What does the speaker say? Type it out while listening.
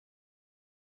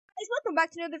guys, welcome back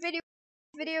to another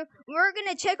video. We're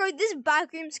gonna check out this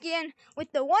backroom skin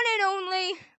with the one and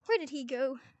only, where did he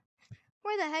go?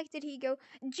 Where the heck did he go?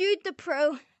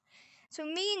 JudeThePro. So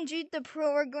me and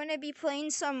JudeThePro are gonna be playing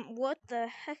some, what the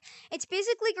heck? It's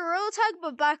basically Gorilla Tag,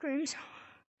 but backrooms.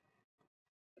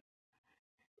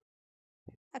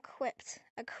 Equipped.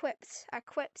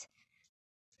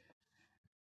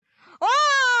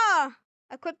 Ah!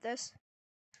 Equip this.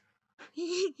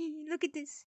 Look at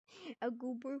this. A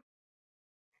goober.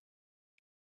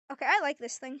 Okay, I like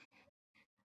this thing.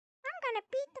 I'm gonna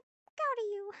beat the out of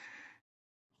you.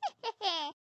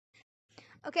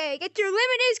 Okay, get your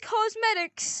limited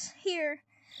cosmetics here.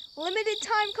 Limited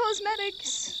time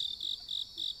cosmetics.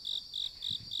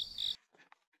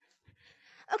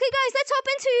 Okay, guys, let's hop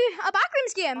into a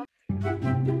backrooms game.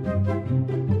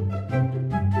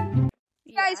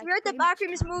 Yeah, Guys, we're at the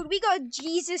backrooms mode. We got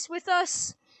Jesus with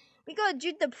us. We got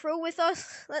JudeThePro with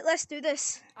us. Let's do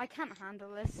this. I can't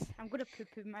handle this. I'm gonna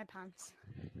poo-poo my pants.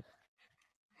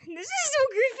 This is so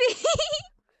goofy.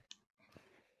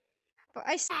 But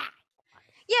yeah,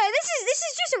 this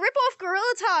is just a rip-off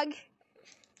Gorilla Tag.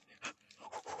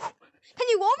 Can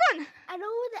you wall run? I know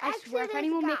where the exit is. I swear, if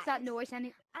anyone makes that noise, I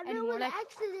know where the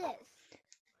exit is.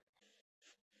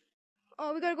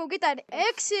 Oh, we gotta go get that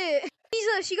exit.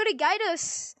 Jesus, you gotta guide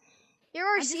us. You're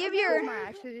our savior. My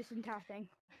exit this entire thing.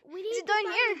 We need to find a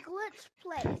glitch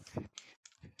place.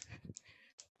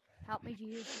 Help me,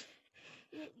 Jesus.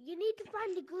 You need to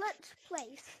find a glitch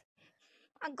place.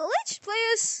 A glitch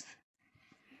place?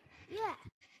 Yeah.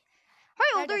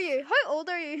 How old are you? How old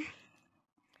are you?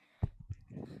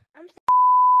 I found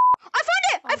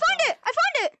it! I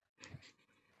found it!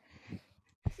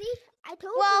 See? I told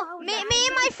you. Well, me and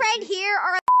my friend here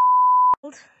are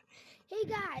Hey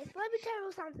guys, let me tell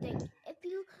you something. If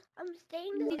you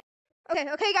staying this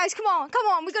Okay, guys, come on,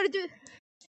 we gotta do.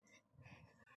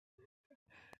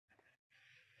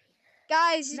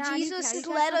 Guys, Jesus has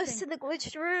led us to the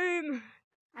glitched room.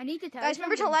 I need to tell guys, you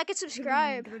remember to like and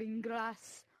subscribe. Green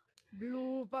grass,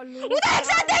 blue balloon. What the heck's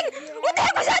that thing? What the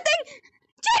heck was that thing?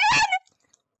 Jaden!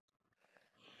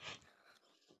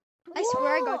 I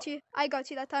swear I got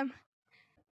you that time.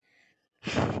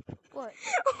 What?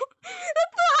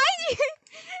 Look behind you!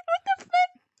 What the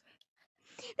flip?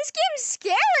 This game's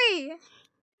scary!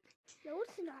 No,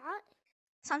 it's not.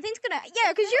 Something's gonna...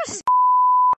 Yeah, because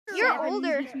you're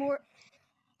older. More...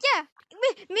 Yeah, me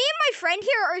and my friend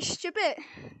here are stupid.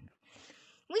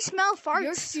 We smell farts.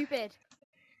 You're stupid.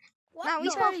 What? No, we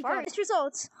smell farts. It's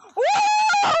results.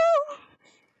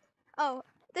 Oh,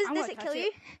 does it kill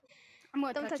you? I'm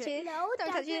gonna Don't touch it. No,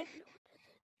 Don't touch it.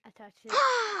 I touched it.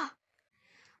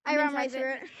 I ran right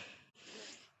through it.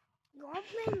 You're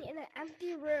playing in an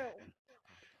empty room.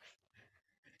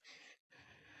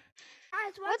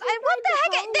 Guys, what the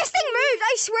heck? This thing moved!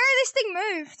 I swear this thing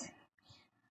moved!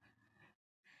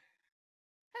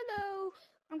 Hello.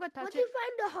 I'm gonna touch it. Once you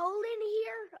find a hole in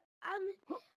here,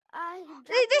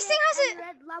 this thing has a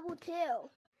red level 2.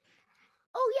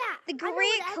 Oh yeah, the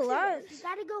great clothes. You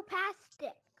gotta go past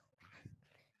it.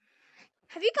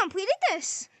 Have you completed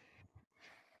this?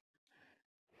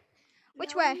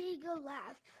 Which way? You go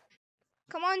left.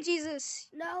 Come on, Jesus.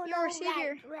 No, you're a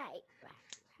savior.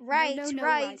 Right. No.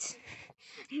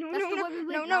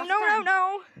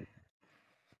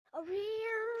 Over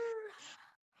here.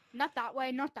 Not that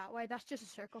way. That's just a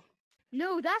circle.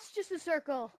 No, that's just a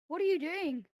circle. What are you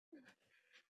doing?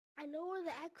 I know where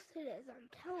the exit is. I'm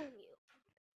telling you.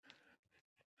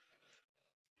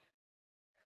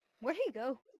 Where'd he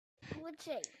go?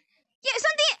 Glitching. Yeah,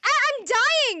 something. I'm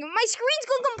dying. My screen's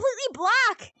gone completely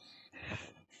black.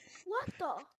 What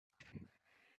the?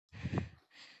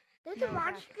 There's a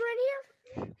monster in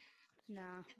here?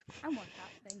 Nah, I want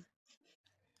that thing.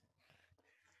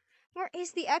 Where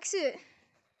is the exit?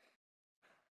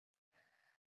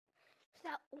 So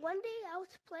one day I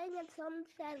was playing and someone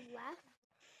said left,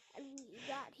 and we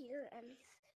got here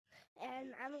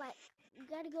and I'm like, you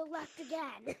gotta go left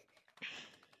again.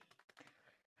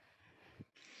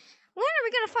 When are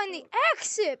we gonna find the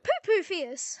exit? Poo-poo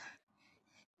face.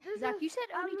 Zach, you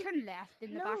said only turn left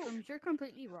in the backrooms. You're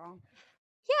completely wrong.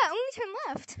 Yeah, only turn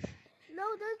left.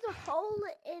 No, there's a hole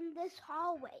in this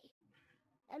hallway.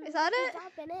 And is that it?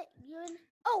 Stop in it.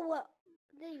 Oh, well,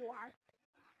 there you are.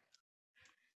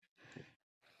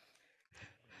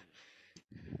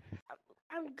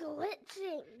 I'm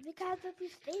glitching because if you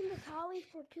stay in this hallway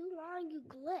for too long, you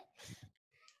glitch.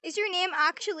 Is your name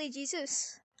actually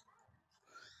Jesus?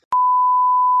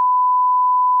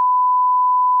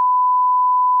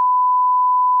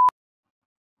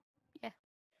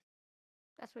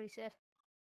 That's what he said.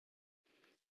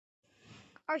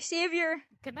 Our savior.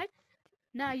 Can I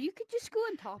Nah, you could just go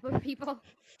on top of people.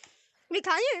 Wait,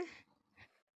 can you?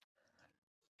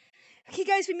 Okay,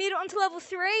 guys, we made it onto level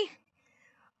 3.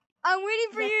 I'm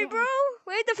waiting for you, bro.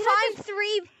 We have to Did I find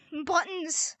 3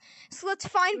 buttons. So let's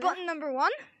find Where? button number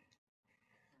 1.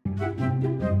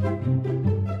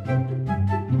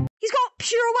 He's got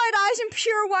pure white eyes and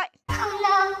pure white. Oh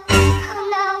no, oh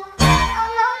no, oh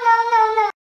no, no, no, no, no.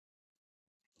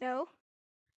 No.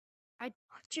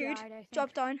 Jude, died, I think.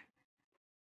 drop down.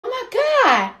 Oh my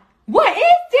god! What is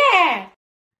that?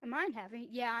 Am I in heaven?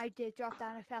 Yeah, I did drop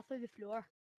down. I fell through the floor.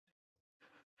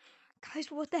 Guys,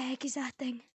 what the heck is that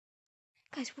thing?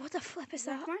 Guys, what the flip is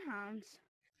Where's that? my hands?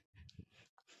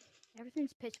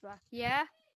 Everything's pitch black. Yeah?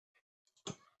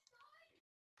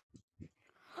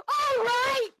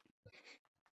 Alright!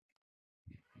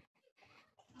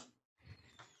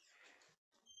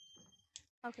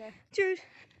 Okay. Jude.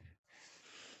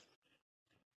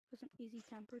 Wasn't easy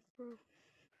tempered, bro.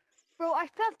 Bro, I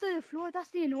fell through the floor. That's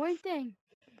the annoying thing.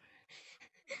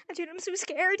 Dude, I'm so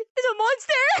scared. There's a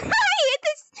monster. I hate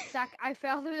this. Zach, I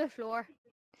fell through the floor.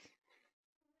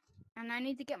 And I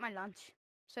need to get my lunch.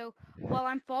 So, while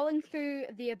I'm falling through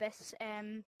the abyss,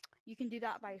 you can do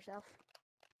that by yourself.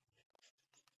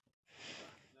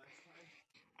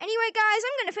 Anyway, guys,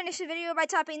 I'm going to finish the video by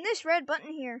tapping this red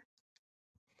button here.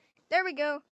 There we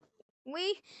go.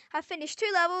 We have finished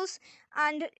 2 levels,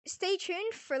 and stay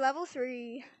tuned for level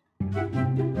 3.